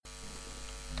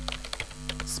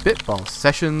Spitball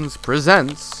Sessions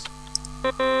presents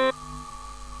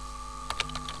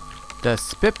the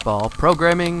Spitball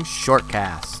Programming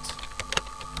Shortcast.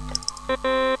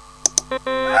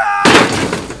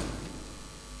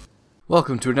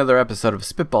 Welcome to another episode of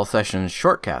Spitball Sessions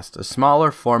Shortcast, a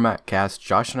smaller format cast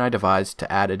Josh and I devised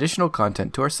to add additional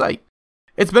content to our site.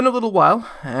 It's been a little while,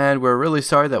 and we're really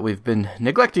sorry that we've been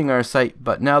neglecting our site,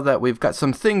 but now that we've got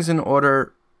some things in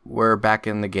order, we're back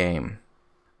in the game.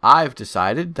 I've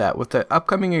decided that with the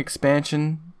upcoming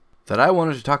expansion that I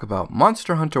wanted to talk about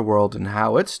Monster Hunter World and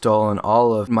how it's stolen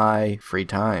all of my free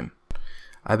time.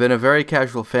 I've been a very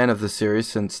casual fan of the series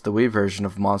since the Wii version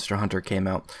of Monster Hunter came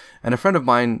out, and a friend of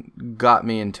mine got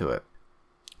me into it.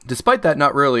 Despite that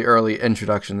not really early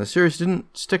introduction, the series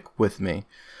didn't stick with me,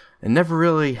 and never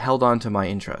really held on to my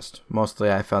interest.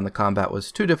 Mostly I found the combat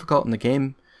was too difficult in the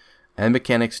game, and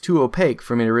mechanics too opaque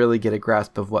for me to really get a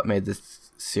grasp of what made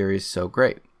this series so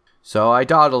great. So I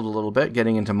dawdled a little bit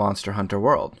getting into Monster Hunter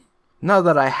World. Now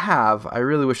that I have, I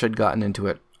really wish I'd gotten into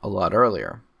it a lot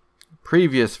earlier.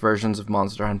 Previous versions of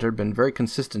Monster Hunter had been very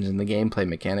consistent in the gameplay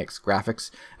mechanics,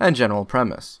 graphics, and general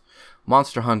premise.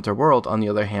 Monster Hunter World, on the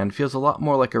other hand, feels a lot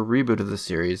more like a reboot of the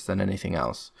series than anything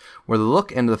else, where the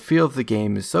look and the feel of the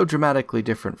game is so dramatically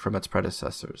different from its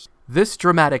predecessors. This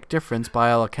dramatic difference,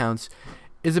 by all accounts,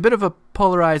 is a bit of a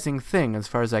polarizing thing as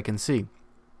far as I can see,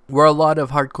 where a lot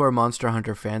of hardcore Monster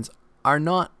Hunter fans are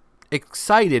not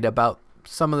excited about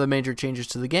some of the major changes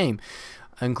to the game,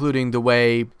 including the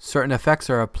way certain effects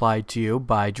are applied to you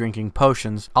by drinking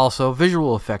potions, also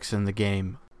visual effects in the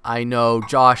game. I know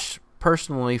Josh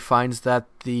personally finds that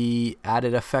the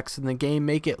added effects in the game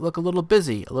make it look a little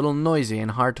busy, a little noisy,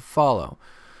 and hard to follow.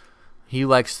 He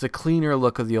likes the cleaner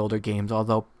look of the older games,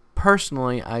 although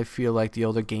personally, I feel like the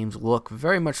older games look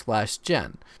very much last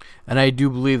gen. And I do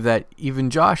believe that even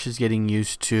Josh is getting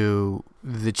used to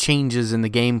the changes in the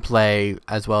gameplay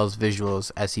as well as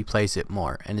visuals as he plays it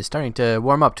more and is starting to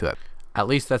warm up to it. At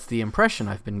least that's the impression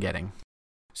I've been getting.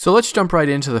 So let's jump right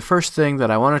into the first thing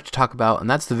that I wanted to talk about, and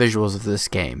that's the visuals of this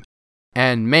game.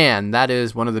 And man, that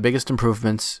is one of the biggest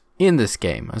improvements in this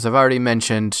game. As I've already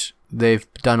mentioned,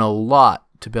 they've done a lot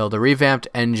to build a revamped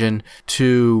engine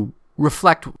to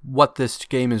reflect what this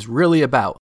game is really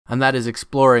about, and that is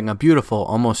exploring a beautiful,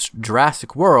 almost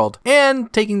Jurassic world,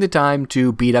 and taking the time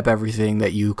to beat up everything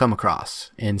that you come across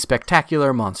in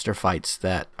spectacular monster fights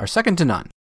that are second to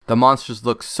none. The monsters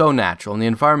look so natural, and the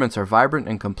environments are vibrant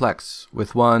and complex,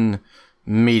 with one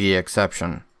meaty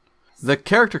exception. The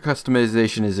character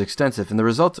customization is extensive, and the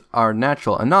results are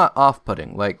natural and not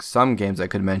off-putting, like some games I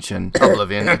could mention.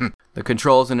 Oblivion. The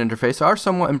controls and interface are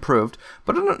somewhat improved,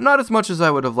 but not as much as I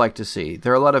would have liked to see.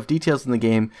 There are a lot of details in the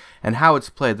game and how it's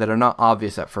played that are not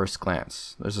obvious at first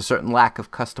glance. There's a certain lack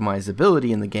of customizability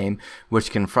in the game, which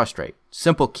can frustrate.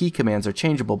 Simple key commands are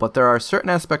changeable, but there are certain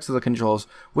aspects of the controls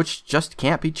which just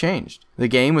can't be changed. The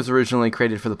game was originally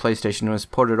created for the PlayStation and was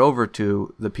ported over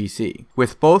to the PC,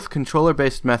 with both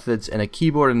controller-based methods and a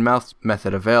keyboard and mouse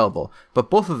method available, but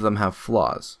both of them have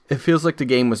flaws. It feels like the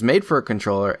game was made for a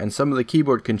controller, and some of the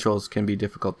keyboard controls can be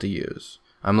difficult to use.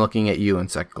 I'm looking at you,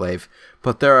 Insectglaive,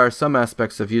 but there are some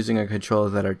aspects of using a controller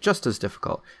that are just as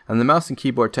difficult, and the mouse and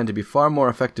keyboard tend to be a far more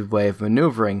effective way of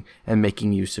maneuvering and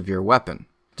making use of your weapon.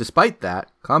 Despite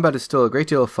that, combat is still a great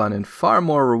deal of fun and far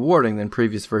more rewarding than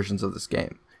previous versions of this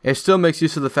game. It still makes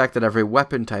use of the fact that every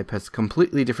weapon type has a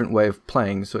completely different way of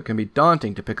playing, so it can be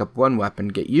daunting to pick up one weapon,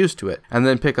 get used to it, and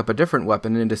then pick up a different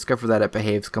weapon and discover that it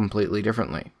behaves completely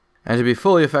differently. And to be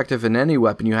fully effective in any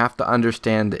weapon, you have to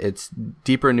understand its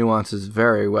deeper nuances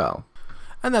very well.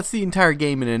 And that's the entire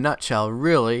game in a nutshell,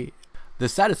 really. The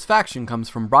satisfaction comes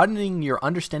from broadening your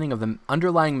understanding of the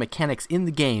underlying mechanics in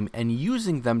the game and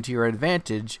using them to your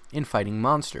advantage in fighting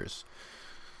monsters.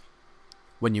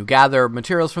 When you gather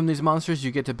materials from these monsters,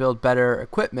 you get to build better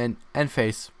equipment and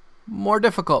face more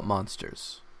difficult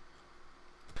monsters.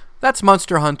 That's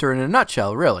Monster Hunter in a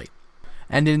nutshell, really.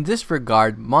 And in this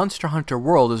regard, Monster Hunter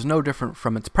World is no different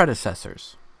from its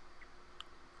predecessors.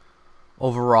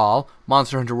 Overall,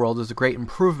 Monster Hunter World is a great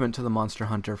improvement to the Monster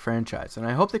Hunter franchise, and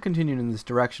I hope they continue in this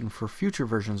direction for future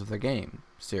versions of the game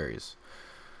series.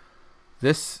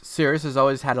 This series has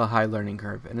always had a high learning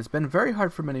curve, and it's been very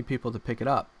hard for many people to pick it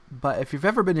up. But if you've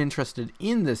ever been interested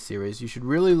in this series, you should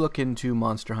really look into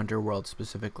Monster Hunter World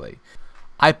specifically.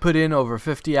 I put in over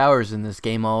 50 hours in this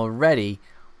game already,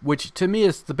 which to me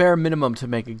is the bare minimum to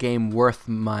make a game worth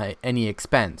any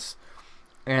expense.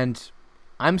 And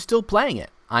I'm still playing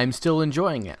it. I'm still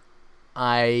enjoying it.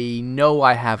 I know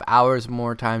I have hours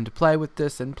more time to play with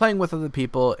this, and playing with other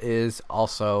people is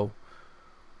also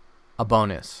a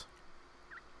bonus.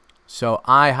 So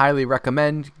I highly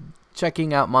recommend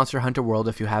checking out Monster Hunter World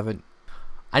if you haven't.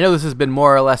 I know this has been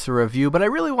more or less a review, but I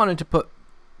really wanted to put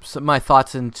my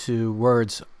thoughts into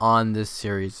words on this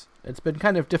series. It's been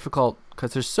kind of difficult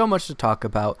because there's so much to talk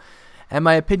about, and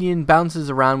my opinion bounces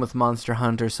around with Monster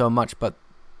Hunter so much, but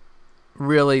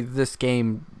really this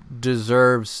game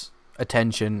deserves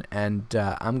attention, and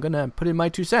I'm going to put in my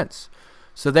 2 cents.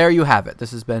 So there you have it. This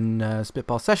has been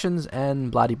Spitball Sessions and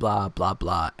blah-de-blah,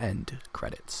 blah-blah, and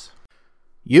credits.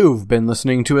 You've been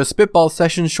listening to a Spitball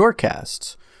Sessions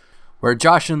shortcast, where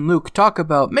Josh and Luke talk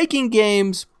about making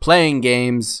games, playing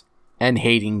games, and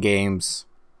hating games.